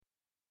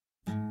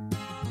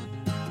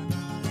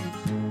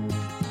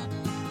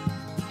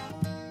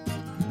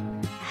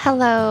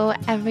Hello,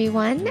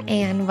 everyone,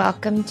 and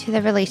welcome to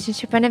the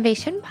Relationship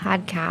Renovation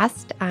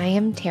Podcast. I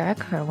am Tara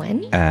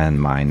Kerwin.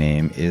 And my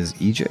name is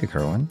EJ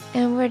Kerwin.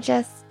 And we're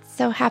just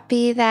so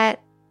happy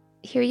that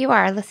here you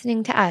are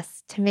listening to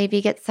us to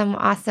maybe get some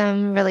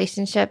awesome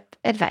relationship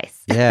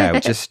advice. Yeah,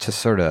 just to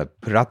sort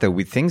of put it out there,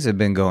 things have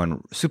been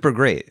going super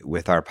great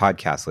with our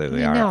podcast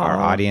lately.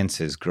 Our audience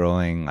is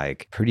growing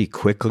like pretty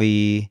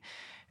quickly.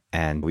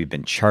 And we've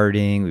been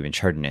charting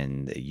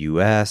in the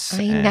US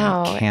and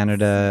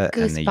Canada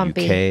and the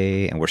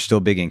UK, and we're still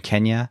big in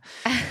Kenya.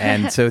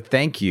 And so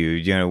thank you.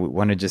 We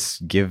want to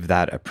just give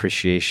that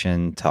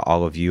appreciation to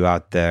all of you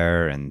out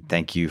there. And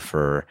thank you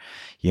for,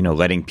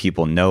 letting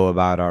people know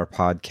about our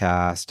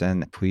podcast.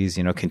 And please,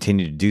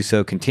 continue to do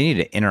so. Continue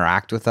to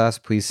interact with us.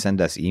 Please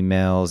send us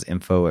emails,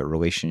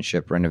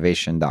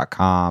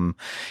 info@relationshiprenovation.com.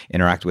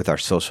 Interact with our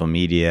social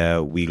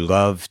media. We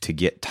love to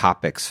get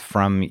topics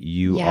from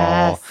you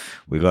all.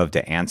 We love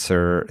to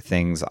answer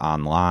things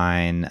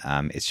online.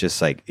 It's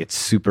just it's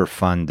super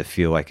fun to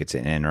feel like it's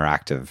an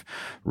interactive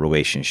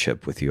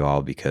relationship with you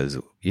all because,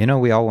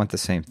 we all want the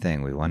same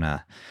thing. We want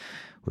to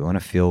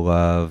feel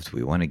loved.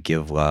 We want to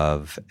give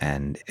love,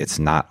 and it's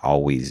not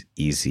always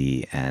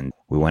easy. And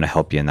we want to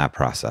help you in that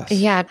process.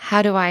 Yeah.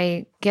 How do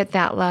I get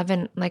that love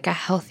in like a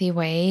healthy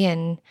way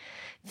and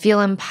feel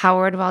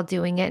empowered while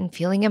doing it and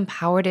feeling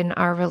empowered in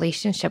our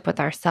relationship with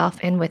ourselves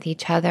and with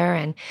each other?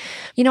 And,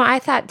 I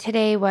thought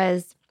today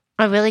was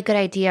a really good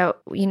idea.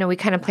 We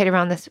kind of played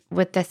around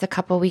with this a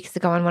couple of weeks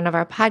ago on one of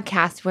our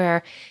podcasts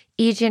where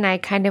EJ and I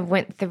kind of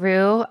went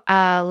through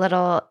a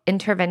little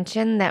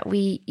intervention that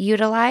we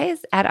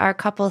utilize at our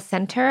couples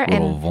center. A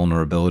little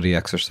vulnerability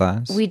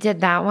exercise. We did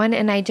that one.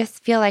 And I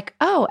just feel like,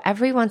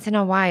 every once in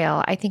a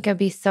while, I think it'd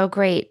be so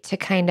great to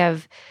kind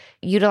of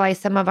utilize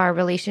some of our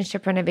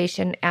relationship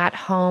renovation at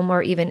home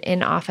or even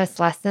in office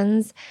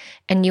lessons.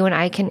 And you and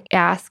I can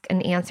ask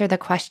and answer the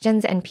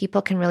questions and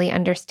people can really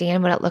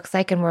understand what it looks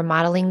like. And we're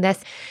modeling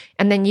this.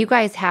 And then you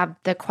guys have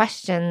the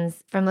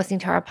questions from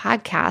listening to our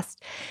podcast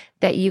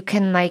that you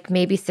can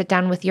maybe sit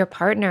down with your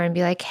partner and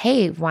be like,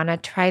 hey, want to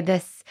try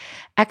this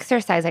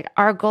exercise?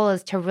 Our goal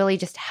is to really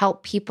just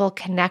help people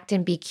connect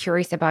and be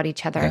curious about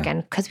each other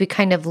again, because we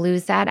kind of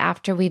lose that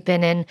after we've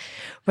been in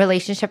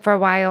relationship for a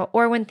while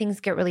or when things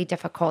get really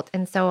difficult.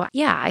 And so,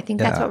 I think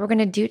that's what we're going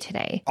to do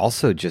today.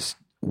 Also, just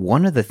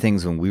one of the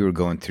things when we were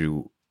going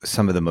through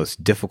some of the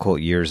most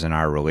difficult years in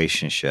our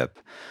relationship,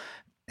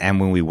 and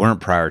when we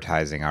weren't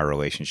prioritizing our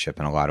relationship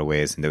in a lot of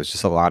ways, and there was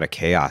just a lot of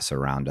chaos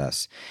around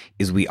us,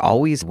 is we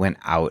always went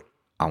out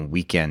on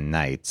weekend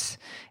nights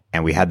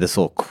and we had this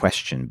little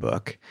question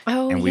book.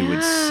 And we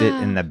would sit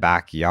in the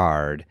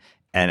backyard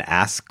and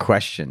ask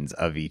questions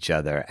of each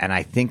other. And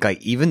I think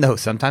even though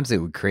sometimes it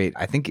would create,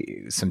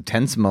 some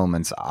tense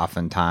moments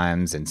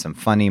oftentimes and some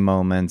funny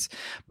moments,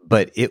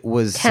 but it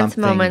was tense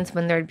moments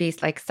when there'd be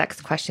sex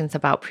questions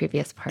about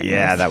previous partners.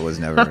 Yeah, that was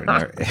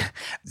never.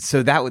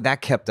 So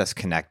that kept us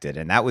connected.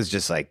 And that was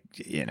just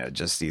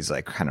just these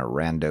kind of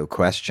rando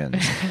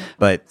questions.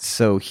 But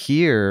so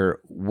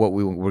here, what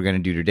we're going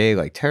to do today,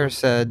 like Tara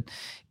said,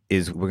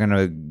 is we're going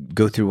to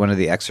go through one of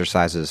the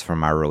exercises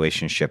from our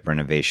Relationship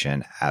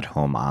Renovation at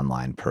Home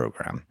online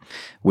program.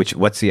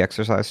 What's the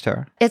exercise,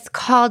 Tara? It's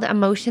called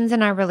Emotions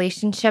in Our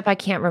Relationship. I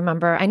can't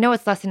remember. I know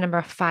it's lesson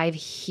number 5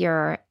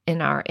 here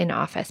in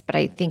office, but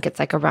I think it's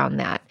around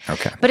that.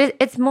 Okay. But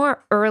it's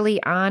more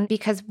early on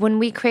because when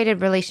we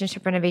created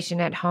Relationship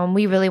Renovation at Home,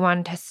 we really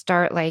wanted to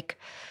start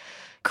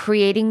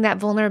creating that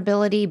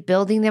vulnerability,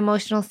 building the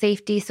emotional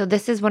safety. So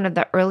this is one of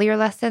the earlier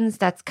lessons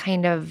that's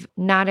kind of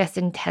not as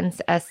intense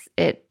as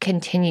it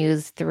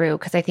continues through,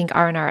 because I think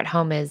R&R at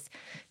Home is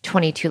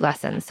 22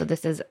 lessons. So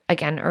this is,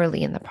 again,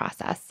 early in the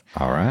process.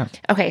 All right.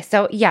 Okay.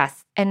 So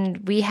yes.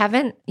 And we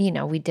haven't,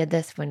 we did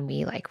this when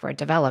we were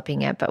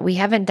developing it, but we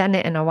haven't done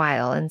it in a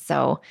while. And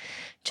so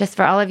just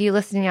for all of you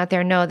listening out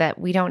there, know that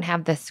we don't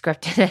have this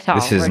scripted at all.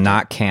 This is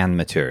not canned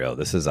material.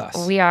 This is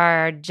us. We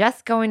are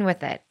just going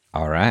with it.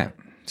 All right.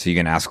 So you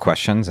can ask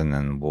questions and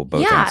then we'll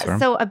both answer them?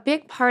 So a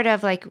big part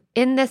of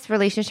in this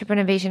Relationship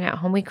Renovation at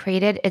Home we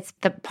created, it's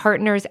the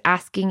partners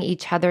asking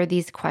each other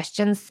these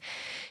questions,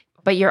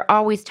 but you're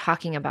always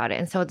talking about it.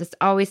 And so there's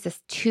always this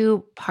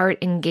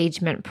 2-part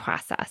engagement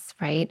process,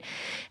 right?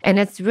 And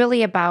it's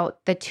really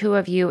about the two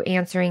of you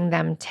answering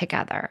them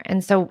together.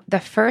 And so the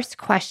first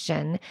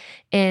question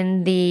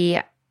in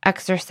the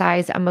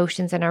exercise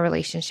Emotions in Our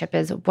Relationship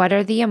is, what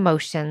are the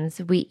emotions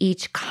we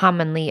each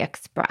commonly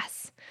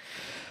express?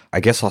 I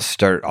guess I'll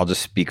start. I'll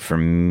just speak for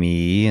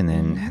me, and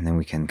then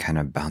we can kind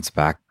of bounce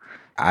back.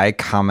 I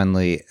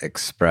commonly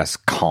express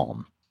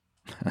calm.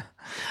 I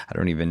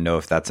don't even know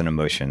if that's an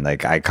emotion.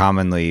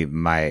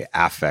 My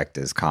affect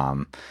is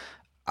calm.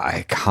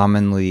 I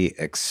commonly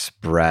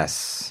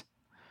express,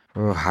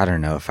 I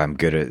don't know if I'm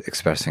good at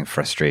expressing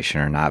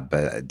frustration or not,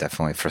 but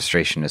definitely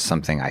frustration is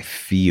something I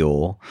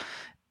feel,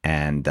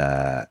 and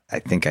I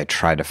think I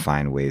try to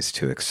find ways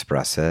to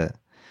express it.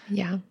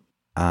 Yeah.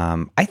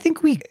 I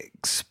think we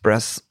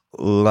express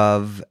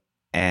love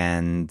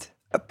and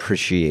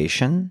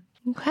appreciation.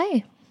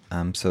 Okay.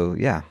 So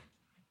yeah.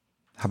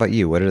 How about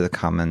you? What are the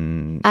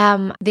common...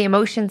 The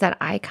emotions that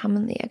I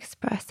commonly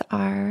express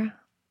are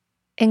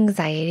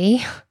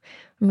anxiety.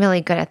 I'm really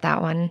good at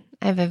that one.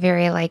 I have a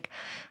very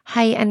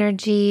high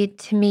energy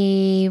to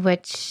me,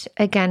 which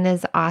again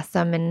is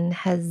awesome and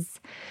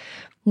has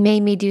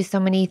made me do so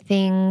many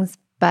things.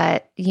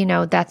 But,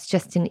 that's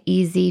just an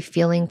easy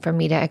feeling for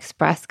me to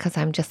express because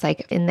I'm just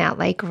in that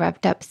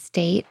revved up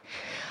state.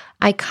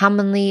 I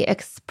commonly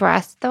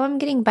express, though I'm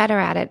getting better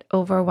at it,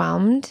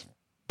 overwhelmed,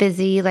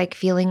 busy,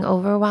 feeling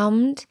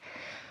overwhelmed.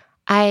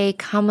 I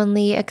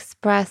commonly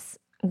express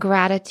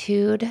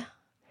gratitude.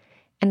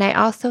 And I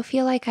also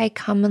feel like I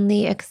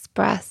commonly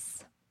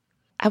express,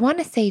 I want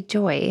to say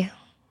joy,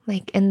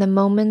 in the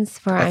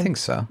moments where I think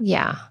so.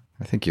 Yeah.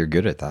 I think you're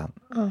good at that.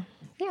 Oh,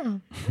 yeah.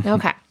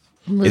 Okay.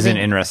 Isn't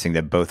it interesting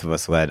that both of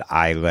us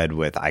I led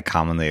with, I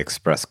commonly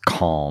express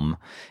calm,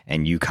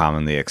 and you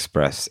commonly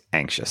express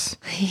anxious.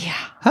 Yeah.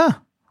 Huh.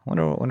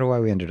 Wonder why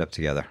we ended up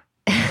together.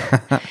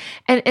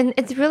 And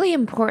it's really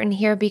important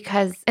here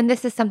because, and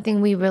this is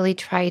something we really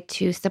try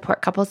to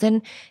support couples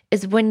in,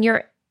 is when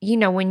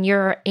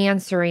you're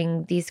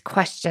answering these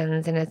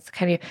questions and it's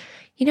kind of,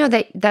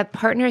 that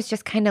partner is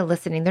just kind of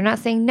listening. They're not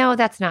saying, no,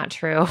 that's not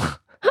true.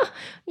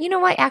 You know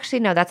what? Actually,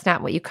 no, that's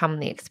not what you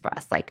commonly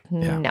express.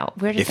 No,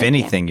 we're just. If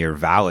anything, you're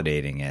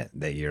validating it.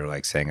 That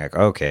you're saying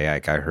okay,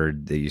 I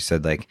heard that you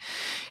said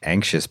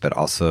anxious, but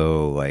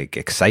also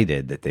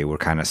excited. That they were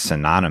kind of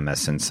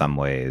synonymous in some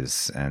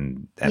ways,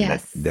 and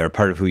yes. that they're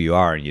part of who you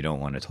are, and you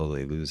don't want to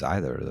totally lose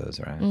either of those,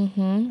 right?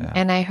 Mm-hmm. Yeah.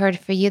 And I heard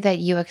for you that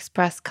you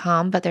express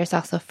calm, but there's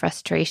also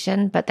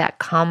frustration. But that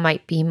calm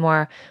might be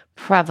more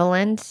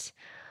prevalent,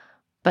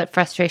 but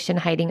frustration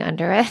hiding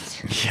under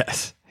it.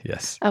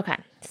 Yes. Okay.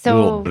 So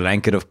a little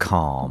blanket of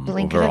calm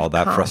over all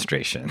that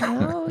frustration.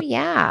 Oh,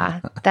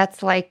 yeah. That's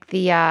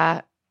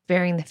the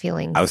bearing the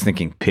feelings. I was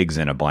thinking pigs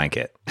in a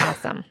blanket.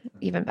 Awesome.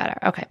 Even better.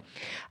 Okay.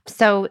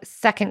 So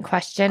second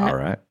question. All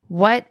right.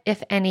 What,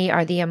 if any,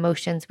 are the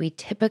emotions we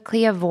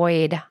typically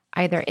avoid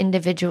either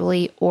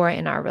individually or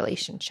in our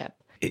relationship?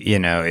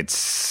 It's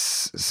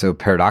so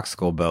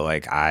paradoxical,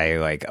 but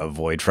I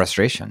avoid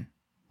frustration.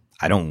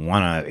 I don't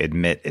want to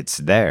admit it's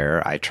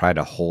there. I try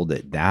to hold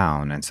it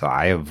down. And so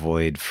I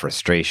avoid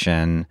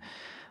frustration.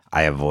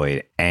 I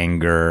avoid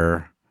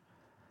anger.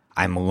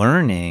 I'm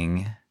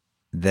learning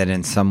that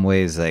in some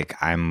ways, I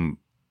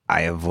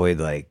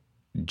avoid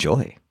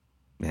joy,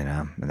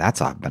 and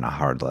that's been a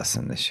hard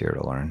lesson this year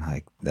to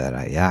learn, that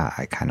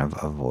I kind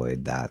of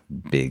avoid that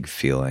big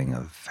feeling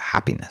of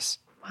happiness.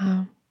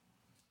 Wow.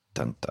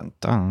 Dun, dun,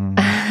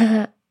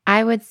 dun.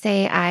 I would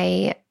say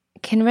I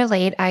can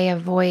relate. I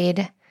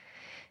avoid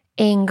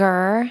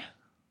anger,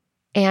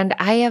 and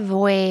I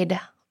avoid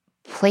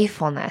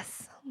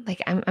playfulness.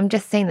 I'm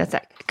just saying this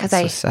because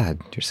so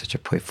sad. You're such a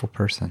playful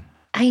person.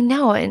 I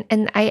know,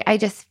 and I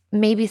just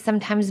maybe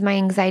sometimes my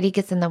anxiety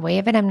gets in the way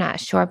of it. I'm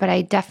not sure, but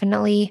I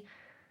definitely.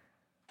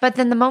 But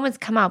then the moments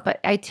come out. But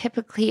I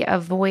typically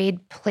avoid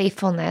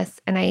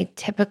playfulness, and I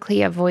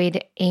typically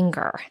avoid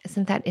anger.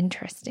 Isn't that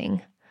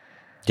interesting?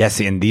 Yeah.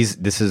 See, and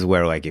this is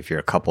where if you're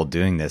a couple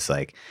doing this,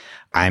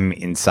 I'm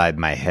inside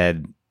my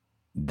head.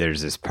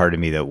 There's this part of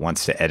me that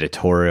wants to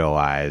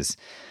editorialize,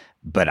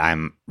 but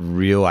I'm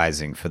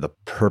realizing for the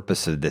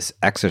purpose of this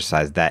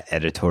exercise, that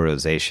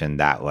editorialization,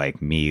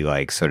 that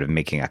me sort of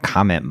making a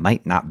comment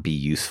might not be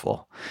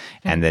useful.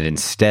 Mm-hmm. And that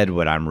instead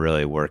what I'm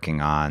really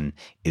working on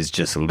is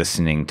just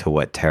listening to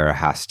what Tara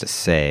has to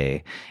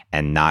say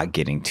and not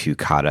getting too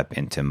caught up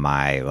into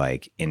my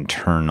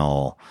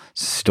internal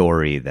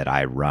story that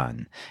I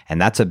run. And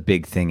that's a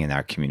big thing in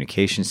our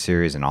communication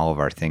series, and all of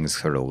our things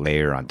sort of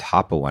layer on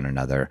top of one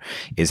another,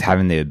 is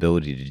having the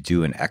ability to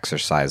do an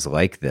exercise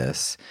like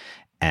this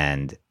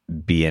and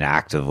be an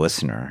active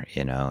listener,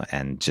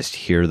 and just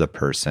hear the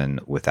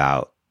person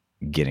without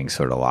getting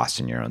sort of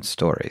lost in your own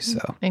story.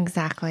 So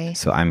exactly.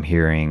 So I'm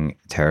hearing,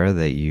 Tara,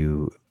 that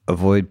you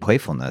avoid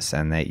playfulness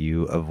and that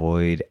you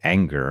avoid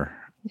anger.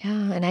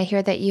 Yeah, and I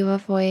hear that you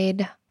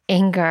avoid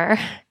anger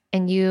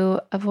and you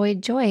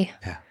avoid joy.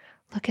 Yeah.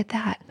 Look at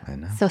that. I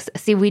know. So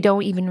see, we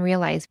don't even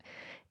realize.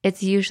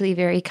 It's usually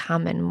very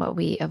common what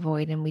we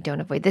avoid and we don't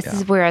avoid. This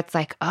is where it's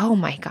oh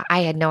my God, I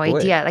had no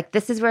idea.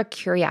 This is where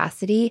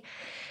curiosity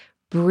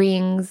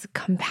brings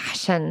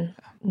compassion,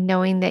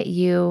 knowing that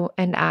you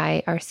and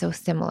I are so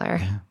similar.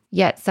 Yeah.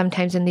 Yet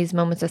sometimes in these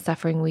moments of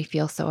suffering, we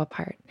feel so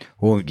apart.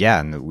 Well, yeah,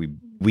 and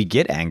we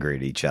get angry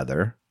at each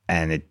other.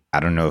 And I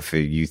don't know if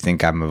you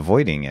think I'm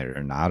avoiding it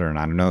or not, or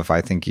I don't know if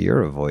I think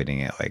you're avoiding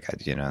it.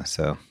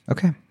 So,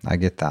 okay, I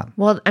get that.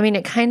 Well,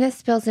 it kind of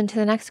spills into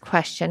the next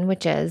question,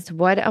 which is,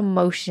 what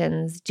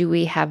emotions do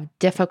we have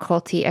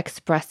difficulty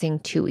expressing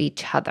to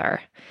each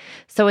other?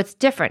 So it's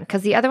different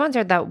because the other ones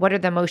are what are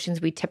the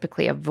emotions we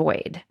typically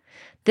avoid?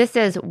 This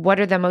is, what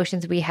are the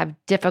emotions we have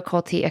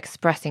difficulty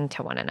expressing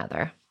to one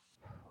another?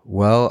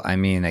 Well,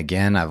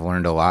 again, I've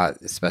learned a lot,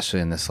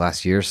 especially in this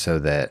last year, so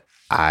that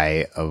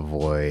I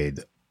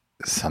avoid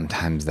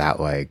sometimes that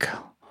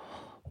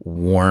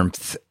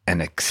warmth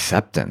and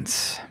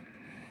acceptance,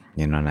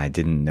 and I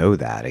didn't know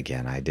that.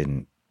 Again, I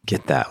didn't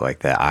get that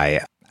that.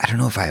 I I don't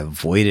know if I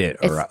avoid it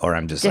or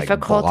I'm just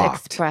difficult like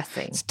blocked.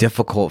 Expressing. It's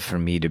difficult for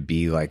me to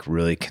be like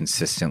really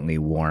consistently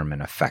warm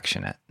and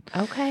affectionate.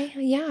 Okay.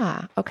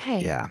 Yeah.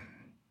 Okay. Yeah.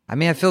 I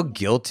mean, I feel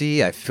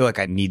guilty. I feel like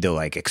I need to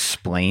like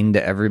explain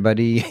to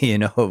everybody,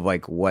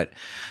 like what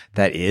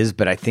that is.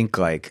 But I think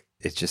like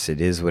it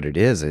is what it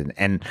is.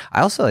 And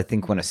I also, I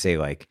think, want to say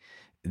like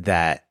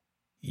that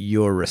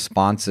your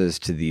responses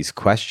to these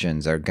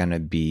questions are going to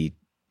be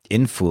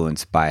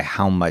influenced by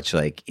how much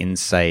like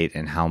insight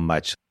and how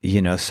much,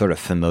 sort of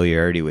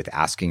familiarity with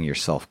asking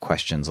yourself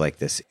questions like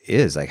this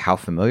is. Like, how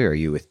familiar are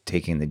you with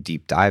taking the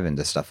deep dive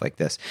into stuff like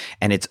this?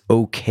 And it's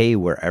okay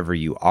wherever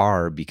you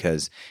are,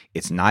 because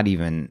it's not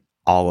even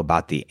all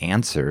about the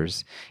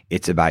answers.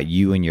 It's about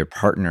you and your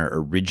partner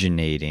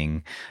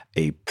originating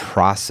a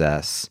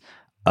process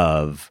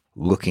of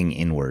looking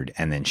inward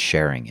and then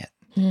sharing it.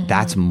 Mm-hmm.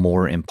 That's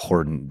more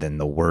important than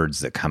the words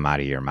that come out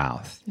of your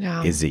mouth,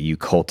 is that you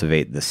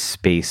cultivate the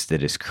space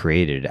that is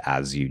created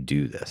as you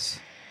do this.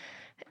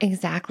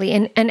 Exactly.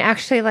 And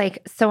actually,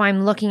 like, so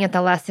I'm looking at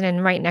the lesson,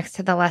 and right next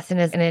to the lesson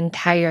is an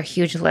entire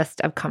huge list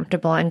of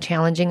comfortable and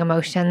challenging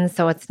emotions.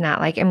 So it's not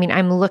like,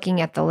 I'm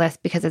looking at the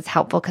list because it's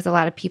helpful, because a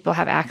lot of people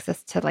have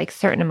access to like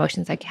certain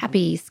emotions like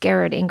happy,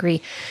 scared,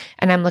 angry.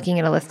 And I'm looking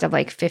at a list of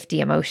like 50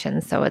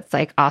 emotions. So it's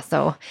like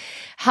also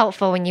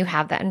helpful when you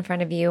have that in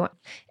front of you.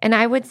 And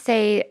I would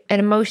say an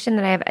emotion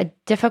that I have a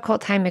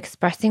difficult time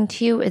expressing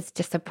to you is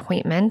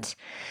disappointment.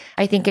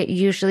 I think it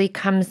usually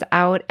comes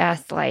out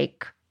as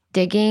like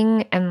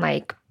digging and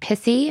like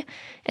pissy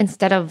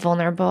instead of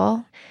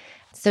vulnerable.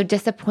 So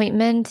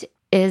disappointment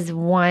is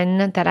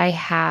one that I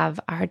have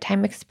a hard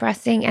time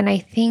expressing. And I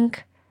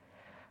think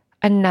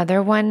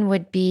another one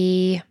would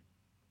be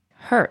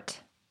hurt.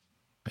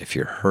 If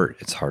you're hurt,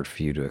 it's hard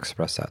for you to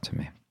express that to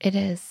me. It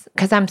is,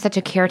 because I'm such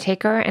a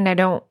caretaker and I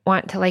don't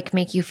want to like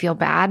make you feel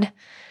bad.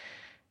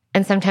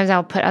 And sometimes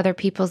I'll put other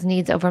people's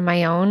needs over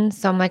my own.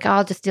 So I'm like,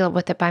 I'll just deal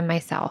with it by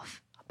myself.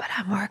 But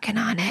I'm working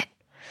on it.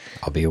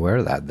 I'll be aware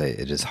of that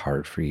it is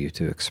hard for you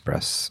to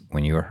express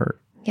when you are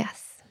hurt.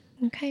 Yes.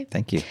 Okay.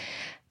 Thank you.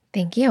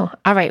 Thank you.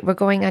 All right. We're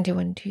going on to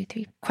 1, 2,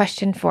 3.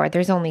 Question 4.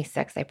 There's only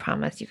 6. I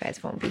promise you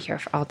guys won't be here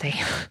for all day.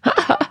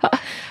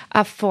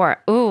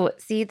 4. Ooh,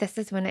 see, this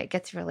is when it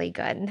gets really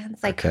good.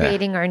 It's like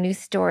creating our new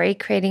story,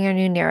 creating our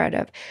new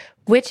narrative.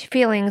 Which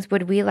feelings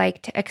would we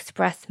like to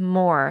express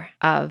more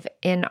of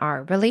in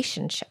our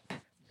relationship?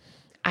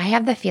 I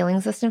have the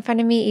feelings list in front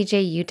of me.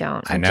 EJ, you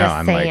don't. I know.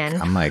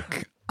 I'm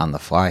like on the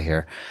fly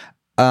here.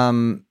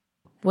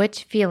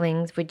 Which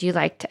feelings would you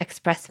like to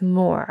express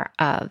more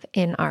of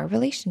in our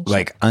relationship?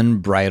 Like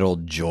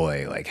unbridled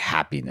joy, like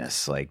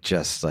happiness, like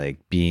just like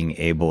being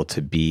able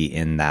to be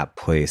in that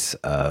place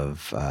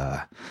of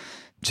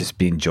just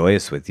being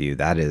joyous with you.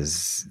 That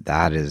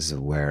is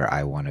where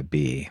I want to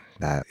be.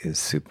 That is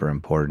super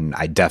important.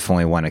 I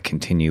definitely want to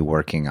continue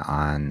working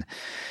on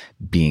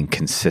being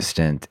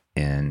consistent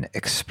in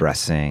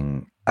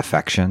expressing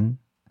affection.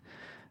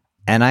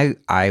 And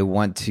I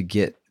want to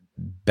get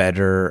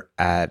better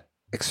at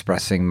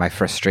expressing my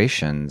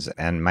frustrations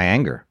and my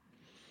anger,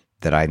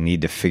 that I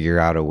need to figure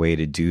out a way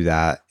to do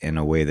that in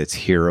a way that's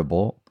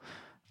hearable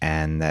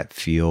and that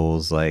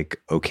feels like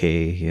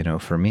okay,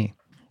 for me.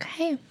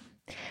 Okay.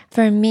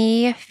 For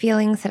me,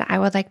 feelings that I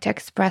would like to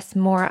express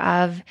more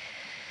of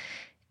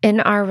in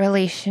our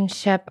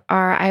relationship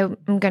are, I'm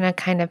going to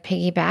kind of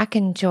piggyback,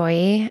 and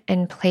joy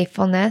and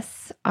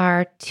playfulness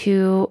are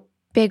 2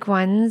 big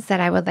ones that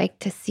I would like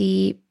to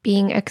see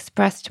being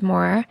expressed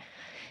more.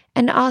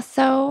 And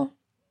also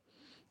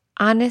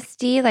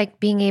honesty,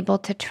 like being able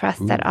to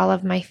trust that all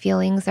of my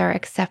feelings are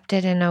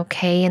accepted and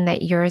okay, and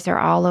that yours are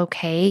all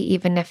okay,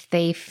 even if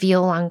they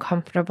feel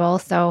uncomfortable.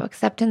 So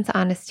acceptance,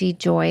 honesty,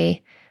 joy,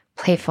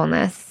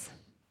 playfulness.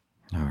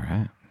 All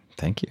right.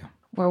 Thank you.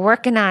 We're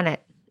working on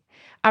it.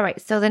 All right.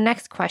 So the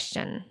next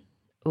question.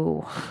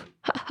 Ooh,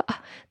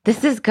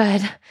 this is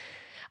good.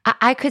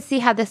 I could see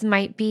how this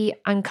might be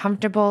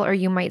uncomfortable, or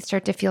you might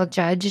start to feel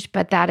judged,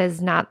 but that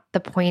is not the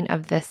point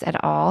of this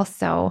at all.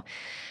 So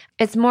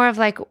it's more of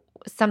like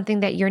something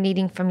that you're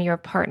needing from your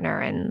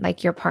partner, and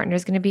like your partner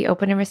is going to be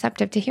open and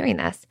receptive to hearing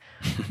this.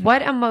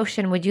 What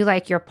emotion would you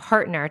like your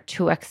partner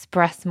to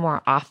express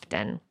more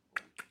often?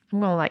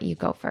 I'm going to let you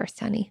go first,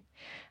 honey.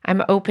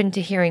 I'm open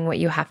to hearing what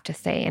you have to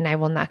say, and I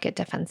will not get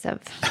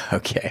defensive.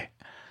 Okay.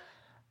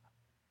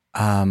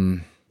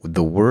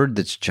 The word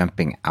that's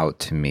jumping out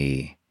to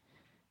me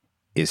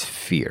is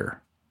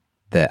fear.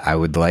 That I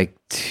would like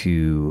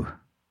to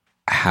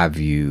have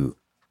you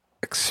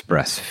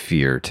express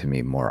fear to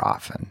me more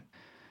often,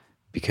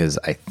 because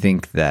I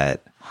think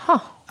that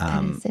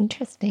that is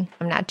interesting.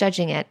 I'm not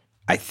judging it.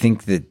 I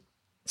think that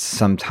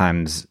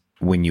sometimes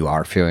when you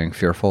are feeling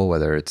fearful,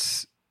 whether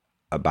it's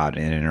about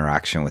an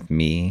interaction with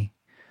me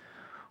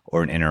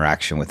or an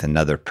interaction with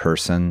another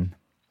person,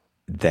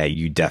 that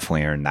you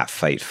definitely are in that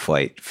fight,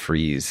 flight,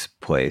 freeze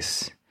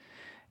place.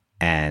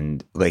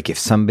 And like if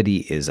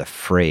somebody is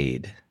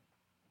afraid,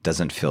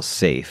 doesn't feel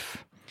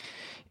safe,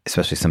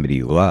 especially somebody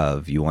you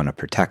love, you want to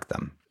protect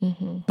them.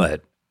 Mm-hmm.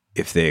 But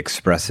if they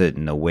express it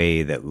in a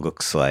way that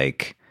looks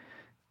like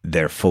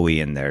they're fully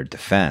in their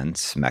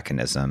defense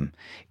mechanism,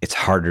 it's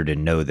harder to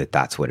know that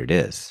that's what it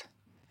is.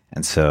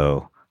 And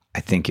so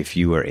I think if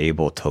you were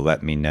able to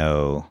let me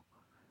know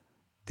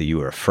that you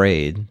were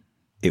afraid,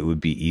 it would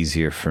be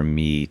easier for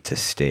me to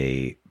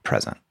stay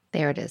present.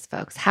 There it is,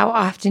 folks. How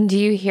often do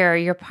you hear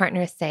your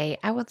partner say,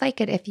 I would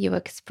like it if you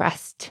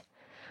expressed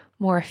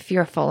more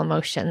fearful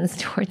emotions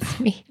towards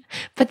me?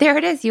 But there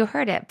it is. You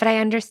heard it. But I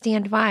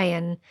understand why.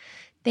 And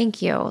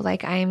thank you.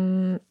 Like,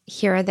 I'm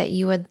here that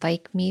you would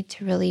like me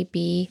to really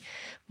be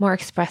more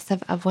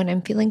expressive of when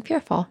I'm feeling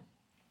fearful.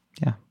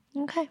 Yeah.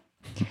 Okay.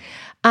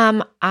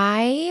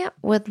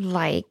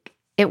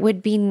 It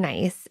would be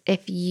nice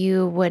if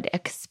you would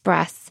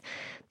express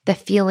the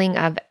feeling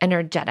of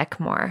energetic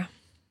more.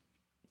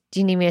 Do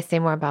you need me to say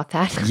more about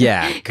that?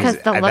 Yeah.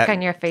 Because the look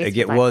on your face.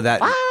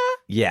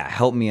 Yeah,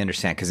 help me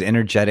understand. Because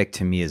energetic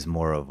to me is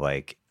more of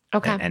like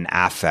an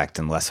affect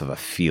and less of a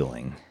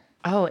feeling.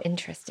 Oh,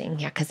 interesting.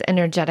 Yeah, because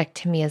energetic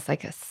to me is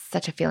like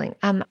such a feeling.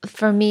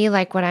 For me,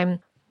 like what I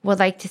would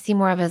like to see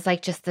more of is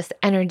like just this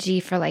energy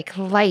for like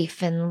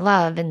life and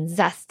love and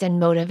zest and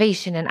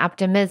motivation and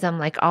optimism,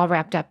 like all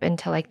wrapped up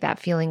into like that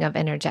feeling of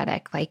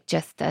energetic, like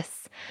just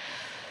this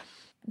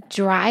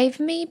drive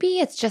maybe.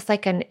 It's just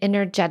like an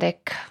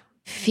energetic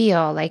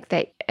feel, like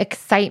that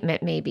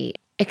excitement maybe.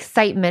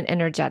 Excitement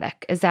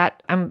energetic. Is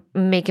that, I'm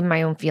making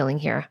my own feeling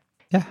here.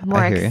 Yeah.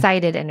 More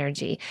excited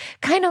energy.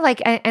 Kind of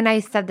like, and I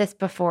said this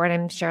before, and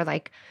I'm sure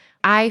like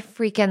I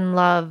freaking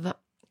love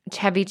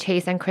Chevy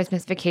Chase on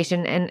Christmas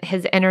Vacation and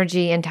his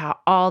energy into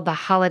all the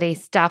holiday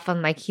stuff.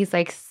 And like, he's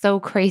like so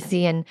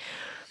crazy. And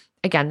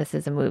again, this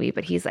is a movie,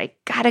 but he's like,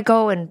 gotta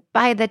go and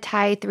buy the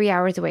tie 3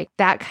 hours away.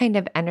 That kind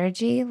of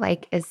energy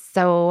like is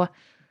so,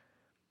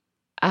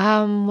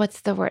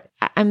 what's the word?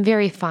 I'm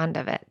very fond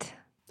of it.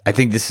 I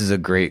think this is a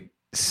great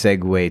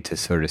segue to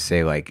sort of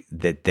say like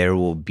that there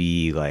will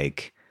be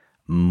like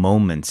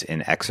moments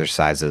in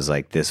exercises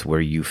like this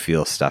where you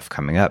feel stuff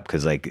coming up.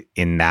 Because like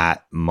in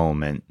that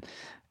moment,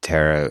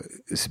 Tara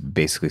is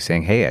basically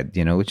saying, hey,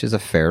 which is a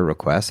fair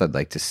request. I'd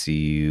like to see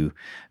you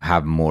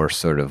have more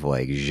sort of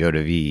like joie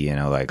de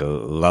vie, like a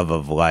love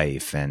of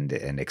life and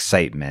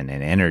excitement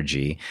and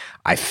energy.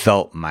 I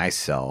felt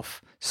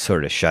myself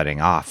sort of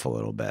shutting off a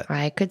little bit.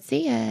 I could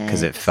see it.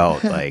 Because it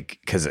felt like,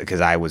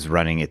 because I was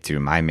running it through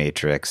my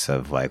matrix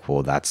of like,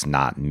 well, that's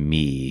not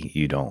me.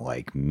 You don't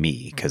like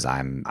me because I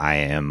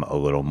am a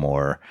little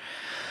more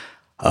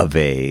of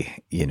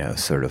a,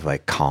 sort of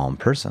like calm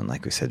person,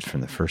 like we said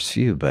from the first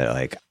few. But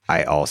like,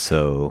 I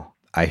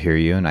hear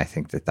you. And I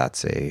think that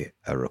that's a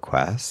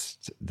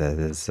request that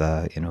is,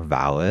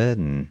 valid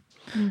and,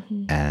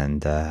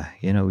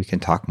 we can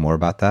talk more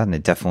about that. And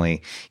it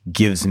definitely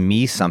gives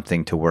me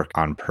something to work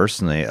on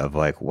personally of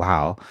like,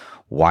 wow,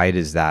 why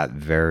does that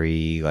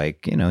very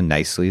like,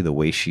 nicely, the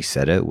way she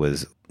said it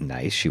was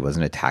nice. She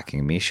wasn't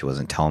attacking me. She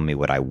wasn't telling me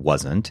what I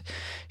wasn't.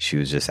 She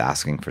was just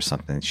asking for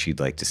something she'd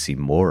like to see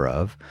more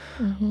of.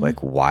 Like,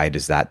 why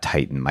does that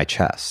tighten my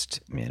chest?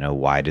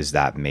 Why does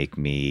that make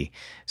me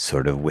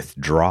sort of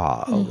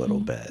withdraw a little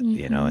bit?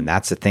 And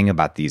that's the thing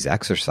about these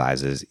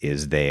exercises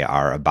is they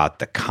are about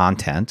the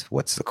content.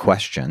 What's the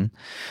question?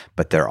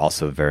 But they're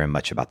also very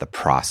much about the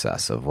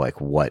process of like,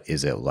 what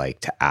is it like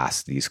to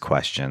ask these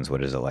questions?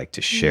 What is it like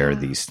to share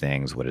these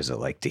things? What is it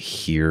like to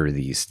hear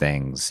these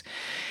things?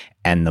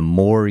 And the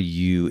more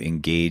you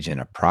engage in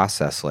a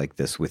process like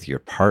this with your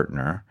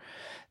partner,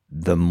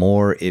 the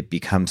more it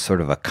becomes sort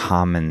of a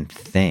common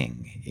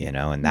thing,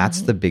 and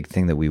that's the big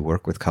thing that we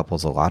work with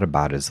couples a lot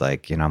about is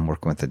like, I'm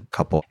working with a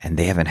couple and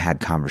they haven't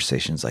had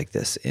conversations like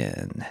this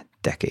in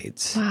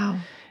decades. Wow.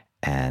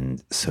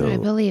 And so I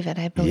believe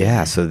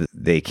it. So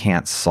they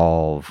can't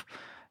solve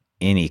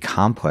any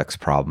complex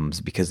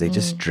problems because they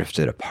just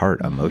drifted apart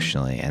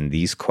emotionally. And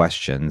these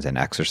questions and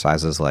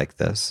exercises like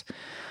this,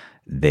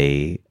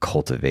 they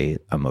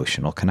cultivate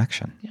emotional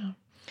connection. Yeah.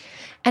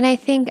 And I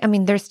think,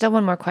 there's still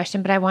one more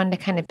question, but I wanted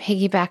to kind of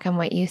piggyback on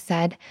what you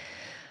said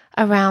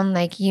around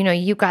like,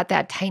 you got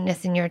that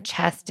tightness in your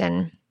chest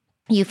and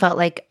you felt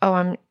like, oh,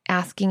 I'm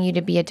asking you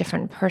to be a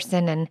different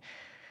person. And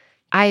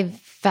I've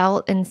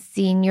felt and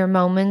seen your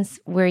moments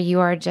where you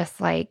are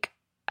just like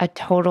a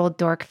total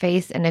dork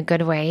face in a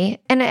good way.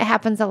 And it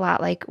happens a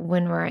lot like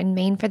when we're in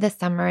Maine for the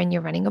summer and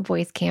you're running a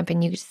boys camp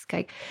and you just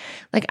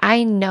like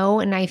I know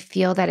and I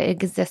feel that it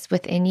exists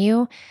within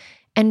you.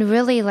 And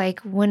really like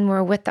when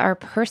we're with our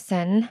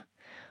person,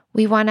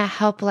 we want to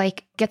help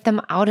like get them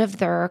out of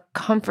their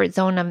comfort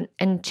zone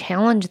and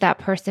challenge that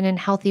person in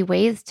healthy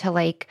ways to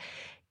like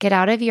get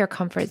out of your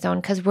comfort zone.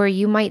 Because where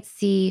you might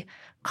see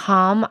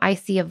calm, I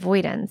see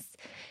avoidance.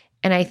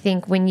 And I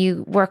think when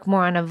you work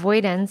more on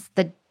avoidance,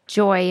 the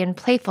joy and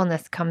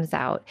playfulness comes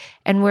out.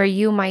 And where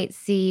you might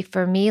see,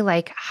 for me,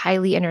 like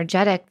highly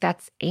energetic,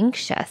 that's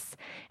anxious.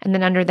 And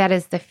then under that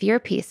is the fear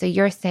piece. So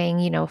you're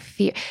saying,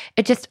 fear,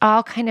 it just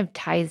all kind of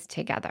ties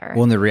together.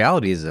 Well, and the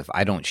reality is if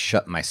I don't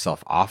shut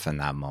myself off in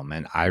that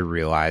moment, I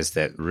realize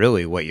that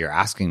really what you're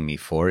asking me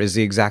for is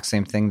the exact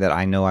same thing that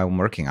I know I'm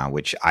working on,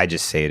 which I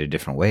just say it a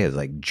different way is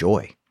like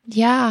joy.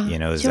 Yeah. You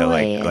know, is that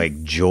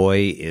like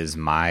joy is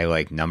my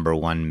like number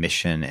one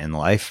mission in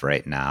life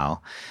right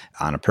now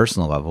on a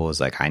personal level, is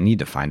like I need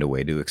to find a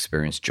way to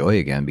experience joy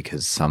again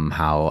because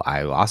somehow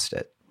I lost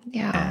it.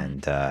 Yeah.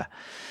 And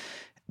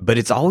but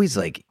it's always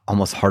like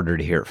almost harder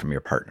to hear it from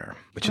your partner,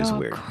 which is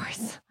weird. Of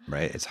course.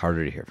 Right? It's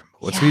harder to hear from.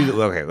 Let's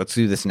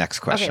do this next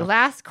question. Okay,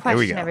 last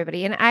question,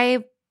 everybody. And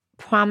I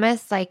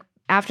promise, like,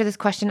 after this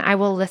question, I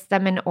will list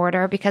them in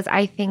order because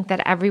I think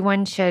that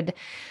everyone should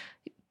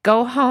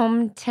go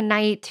home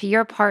tonight to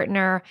your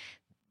partner.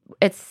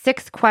 It's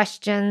 6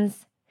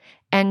 questions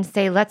and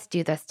say, let's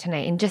do this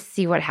tonight and just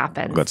see what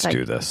happens. Let's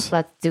do this.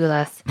 Let's do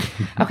this.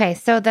 Okay,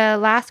 so the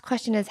last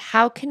question is,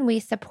 how can we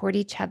support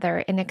each other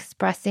in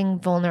expressing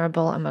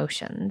vulnerable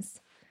emotions?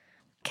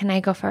 Can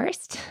I go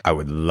first? I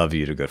would love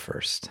you to go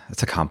first.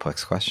 It's a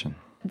complex question.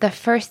 The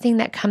first thing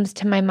that comes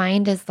to my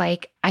mind is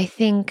like, I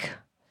think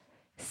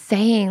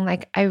saying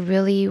like, I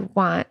really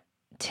want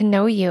to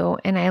know you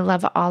and I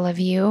love all of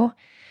you.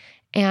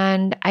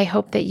 And I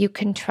hope that you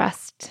can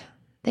trust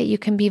that you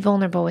can be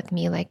vulnerable with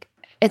me. Like,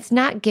 it's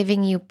not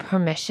giving you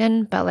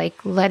permission, but like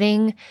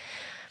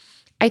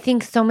I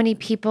think so many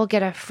people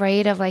get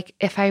afraid of like,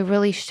 if I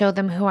really show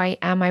them who I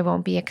am, I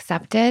won't be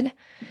accepted.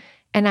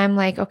 And I'm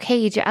like,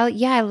 okay, EJ,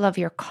 I love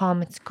your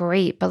calm. It's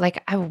great. But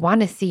like, I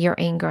want to see your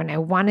anger and I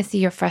want to see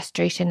your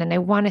frustration and I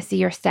want to see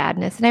your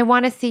sadness and I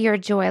want to see your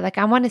joy. Like,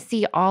 I want to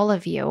see all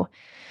of you.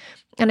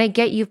 And I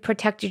get you've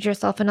protected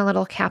yourself in a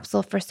little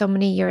capsule for so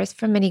many years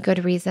for many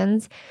good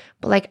reasons.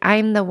 But like,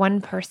 I'm the one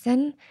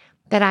person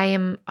that I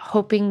am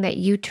hoping that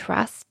you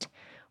trust,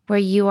 where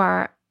you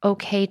are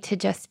okay to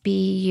just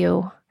be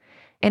you.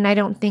 And I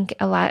don't think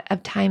a lot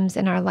of times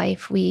in our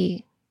life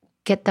we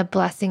get the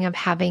blessing of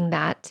having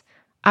that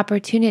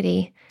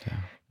opportunity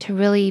to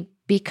really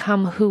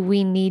become who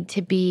we need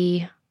to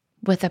be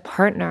with a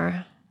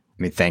partner.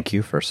 I mean, thank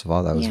you, first of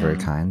all. That was very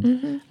kind.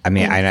 Mm-hmm. I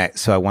mean,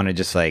 so I want to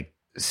just like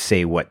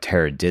say what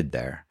Tara did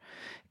there,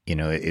 you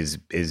know, is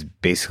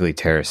basically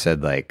Tara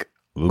said like,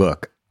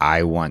 look,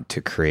 I want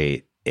to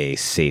create a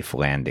safe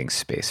landing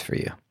space for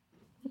you.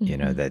 Mm-hmm. You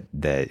know,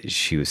 that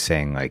she was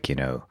saying like, you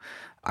know,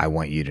 I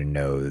want you to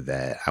know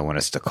that I want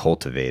us to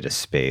cultivate a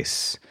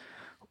space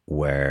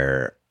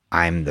where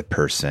I'm the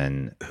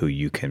person who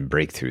you can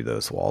break through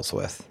those walls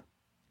with.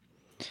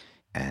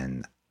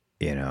 And,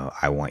 you know,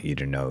 I want you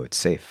to know it's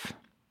safe.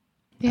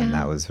 Yeah. And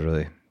that was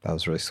really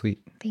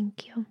sweet.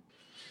 Thank you.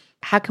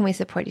 How can we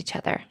support each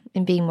other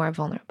in being more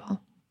vulnerable?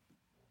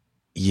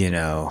 You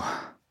know,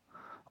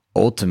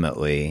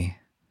 ultimately,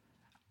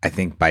 I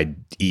think by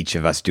each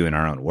of us doing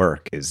our own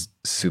work is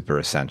super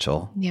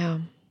essential. Yeah.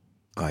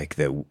 Like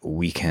that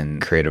we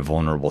can create a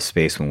vulnerable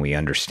space when we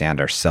understand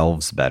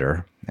ourselves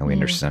better and we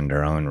understand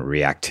our own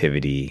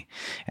reactivity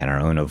and our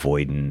own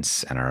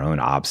avoidance and our own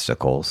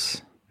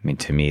obstacles. I mean,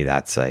 to me,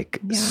 that's like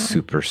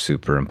super,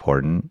 super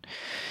important.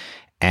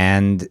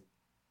 And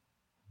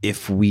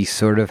if we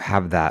sort of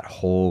have that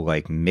whole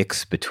like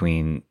mix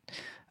between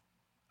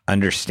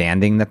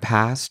understanding the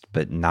past,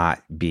 but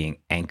not being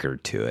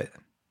anchored to it,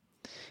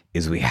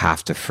 is we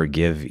have to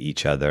forgive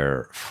each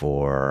other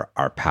for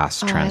our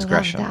past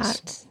transgressions. I love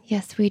that.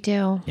 Yes, we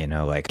do. You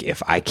know, like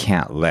if I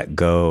can't let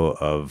go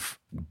of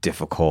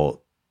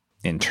difficult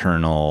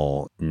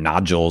internal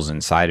nodules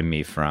inside of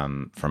me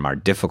from our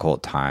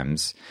difficult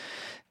times,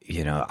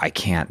 you know, I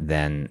can't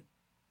then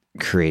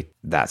create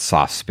that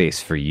soft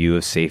space for you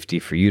of safety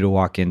for you to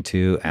walk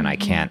into. And I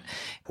can't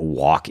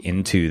walk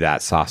into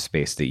that soft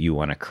space that you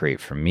want to create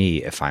for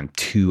me if I'm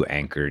too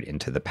anchored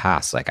into the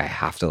past. Like I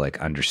have to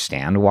like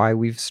understand why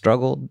we've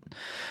struggled,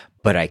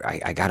 but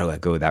I got to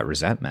let go of that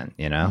resentment,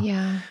 you know?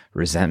 Yeah.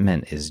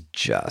 Resentment is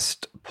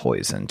just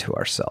poison to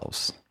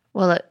ourselves.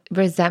 Well,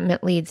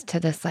 resentment leads to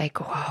this like,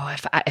 whoa,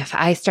 if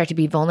I start to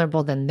be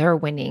vulnerable, then they're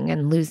winning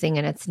and losing.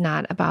 And it's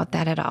not about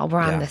that at all.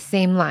 We're on the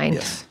same line.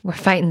 Yes. We're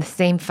fighting the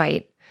same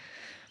fight.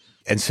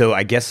 And so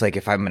I guess like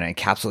if I'm going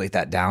to encapsulate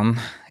that down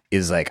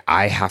is like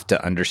I have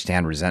to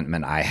understand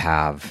resentment I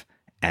have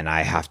and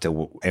I have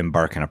to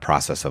embark in a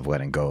process of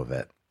letting go of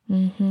it.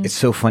 Mm-hmm. It's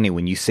so funny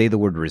when you say the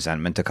word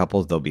resentment to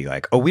couples, they'll be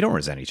like, oh, we don't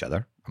resent each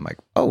other. I'm like,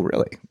 oh,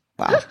 really?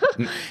 Wow.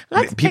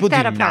 People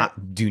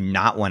do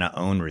not want to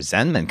own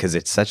resentment because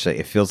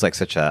it feels like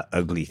such a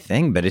ugly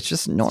thing, but it's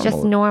just normal. It's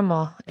just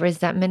normal.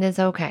 Resentment is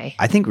okay.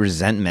 I think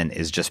resentment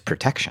is just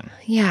protection.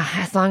 Yeah,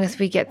 as long as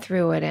we get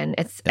through it. And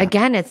it's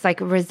again, it's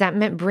like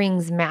resentment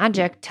brings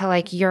magic to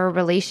like your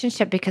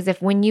relationship because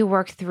when you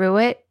work through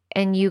it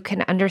and you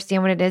can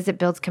understand what it is, it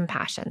builds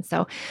compassion.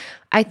 So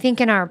I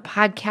think in our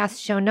podcast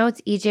show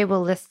notes, EJ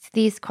will list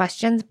these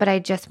questions, but I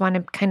just want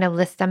to kind of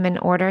list them in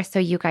order so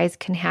you guys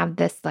can have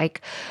this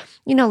like,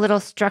 you know, little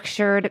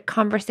structured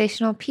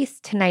conversational piece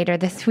tonight or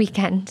this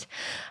weekend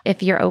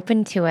if you're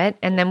open to it.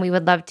 And then we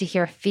would love to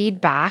hear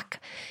feedback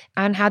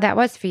on how that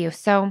was for you.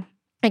 So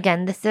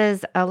again, this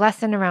is a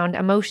lesson around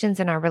emotions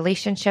in our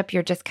relationship.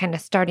 You're just kind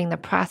of starting the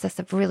process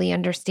of really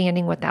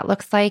understanding what that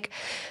looks like.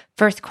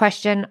 First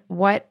question,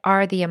 what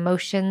are the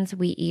emotions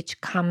we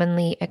each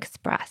commonly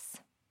express?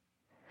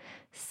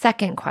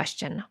 Second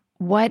question,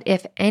 what,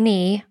 if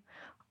any,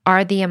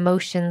 are the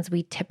emotions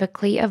we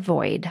typically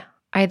avoid,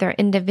 either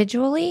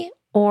individually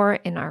or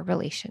in our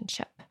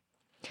relationship?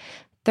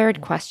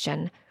 Third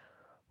question,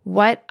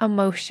 what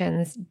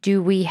emotions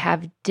do we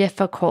have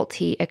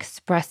difficulty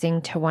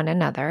expressing to one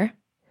another?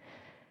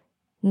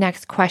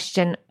 Next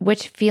question,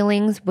 which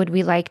feelings would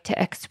we like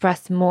to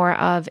express more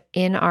of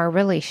in our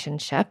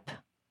relationship?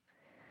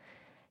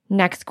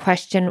 Next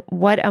question,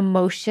 what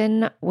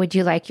emotion would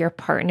you like your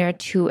partner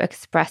to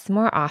express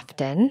more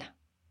often?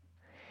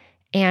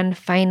 And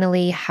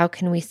finally, how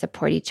can we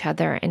support each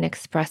other in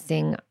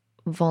expressing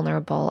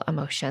vulnerable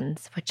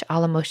emotions, which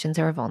all emotions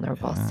are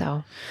vulnerable. Yeah.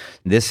 So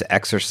this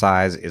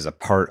exercise is a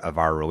part of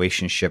our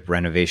relationship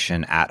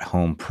renovation at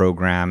home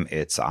program.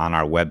 It's on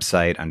our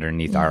website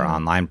underneath our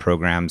online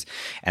programs.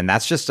 And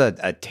that's just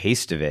a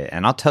taste of it.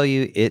 And I'll tell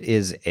you, it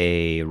is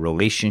a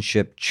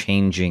relationship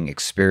changing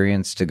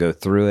experience to go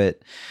through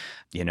it.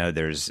 You know,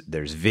 there's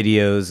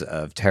videos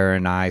of Tara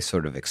and I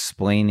sort of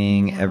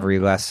explaining every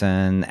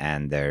lesson,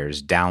 and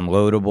there's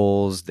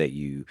downloadables that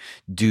you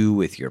do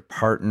with your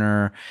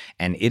partner,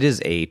 and it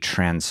is a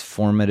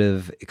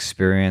transformative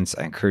experience.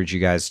 I encourage you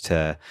guys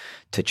to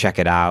check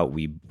it out.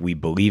 We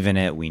believe in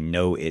it. We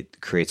know it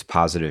creates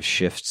positive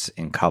shifts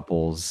in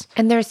couples.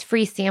 And there's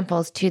free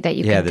samples too that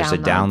you can download. Yeah, there's a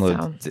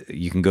download. So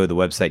you can go to the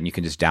website and you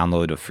can just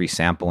download a free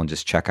sample and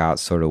just check out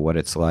sort of what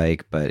it's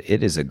like. But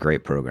it is a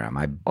great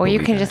program. Or you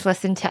can just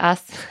listen to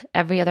us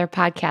every other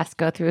podcast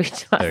go through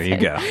each lesson. There you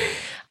go.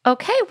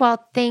 Okay,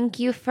 well, thank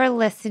you for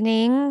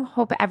listening.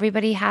 Hope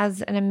everybody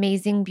has an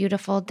amazing,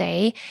 beautiful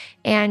day,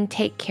 and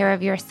take care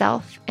of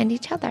yourself and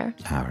each other.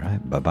 All right.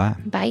 Bye-bye.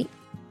 Bye.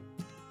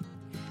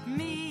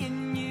 Me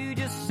and you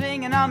just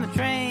singing on the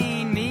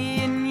train.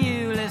 Me and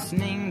you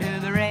listening to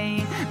the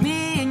rain.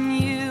 Me and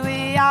you,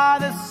 we are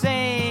the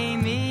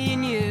same. Me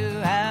and you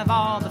have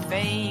all the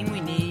fame we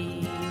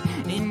need.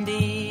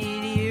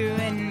 Indeed, you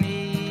and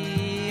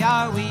me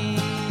are we.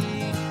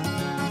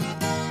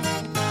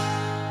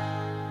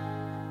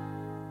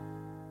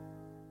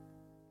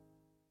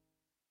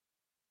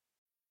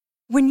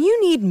 When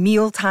you need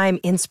mealtime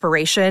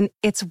inspiration,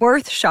 it's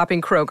worth shopping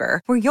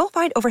Kroger, where you'll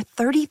find over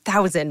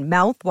 30,000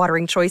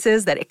 mouth-watering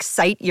choices that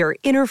excite your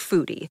inner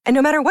foodie. And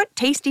no matter what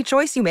tasty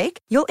choice you make,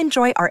 you'll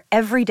enjoy our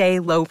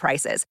everyday low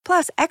prices,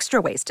 plus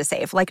extra ways to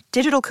save, like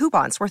digital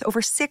coupons worth over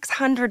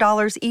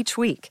 $600 each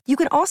week. You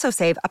can also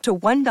save up to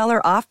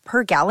 $1 off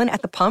per gallon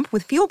at the pump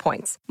with fuel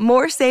points.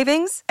 More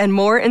savings and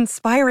more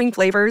inspiring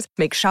flavors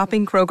make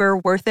shopping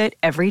Kroger worth it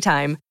every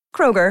time.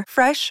 Kroger,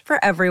 fresh for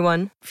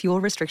everyone.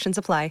 Fuel restrictions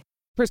apply.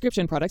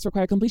 Prescription products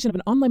require completion of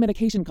an online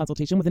medication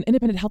consultation with an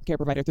independent healthcare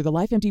provider through the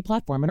LifeMD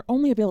platform and are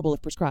only available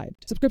if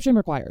prescribed. Subscription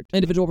required.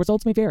 Individual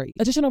results may vary.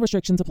 Additional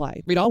restrictions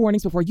apply. Read all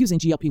warnings before using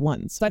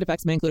GLP-1s. Side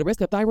effects may include a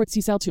risk of thyroid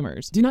C-cell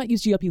tumors. Do not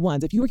use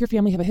GLP-1s if you or your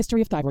family have a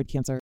history of thyroid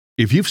cancer.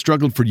 If you've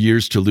struggled for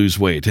years to lose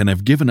weight and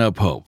have given up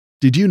hope,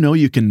 did you know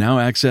you can now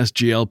access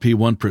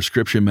GLP-1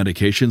 prescription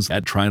medications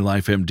at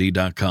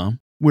TryLifeMD.com?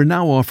 We're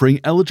now offering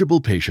eligible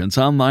patients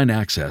online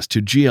access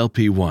to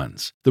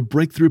GLP-1s, the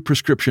breakthrough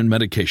prescription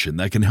medication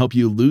that can help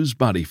you lose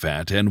body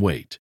fat and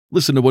weight.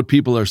 Listen to what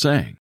people are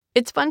saying.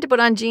 It's fun to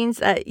put on jeans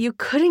that you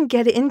couldn't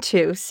get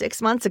into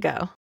 6 months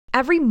ago.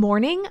 Every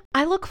morning,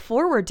 I look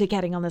forward to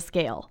getting on the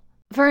scale.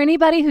 For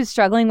anybody who's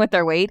struggling with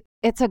their weight,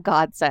 it's a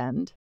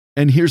godsend.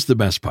 And here's the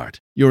best part.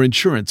 Your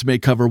insurance may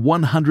cover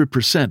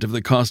 100% of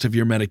the cost of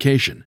your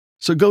medication.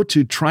 So go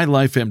to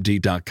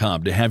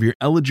TryLifeMD.com to have your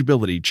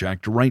eligibility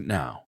checked right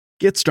now.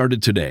 Get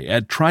started today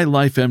at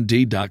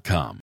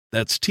TryLifeMD.com.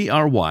 That's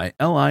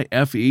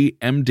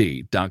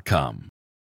TryLifeMD.com.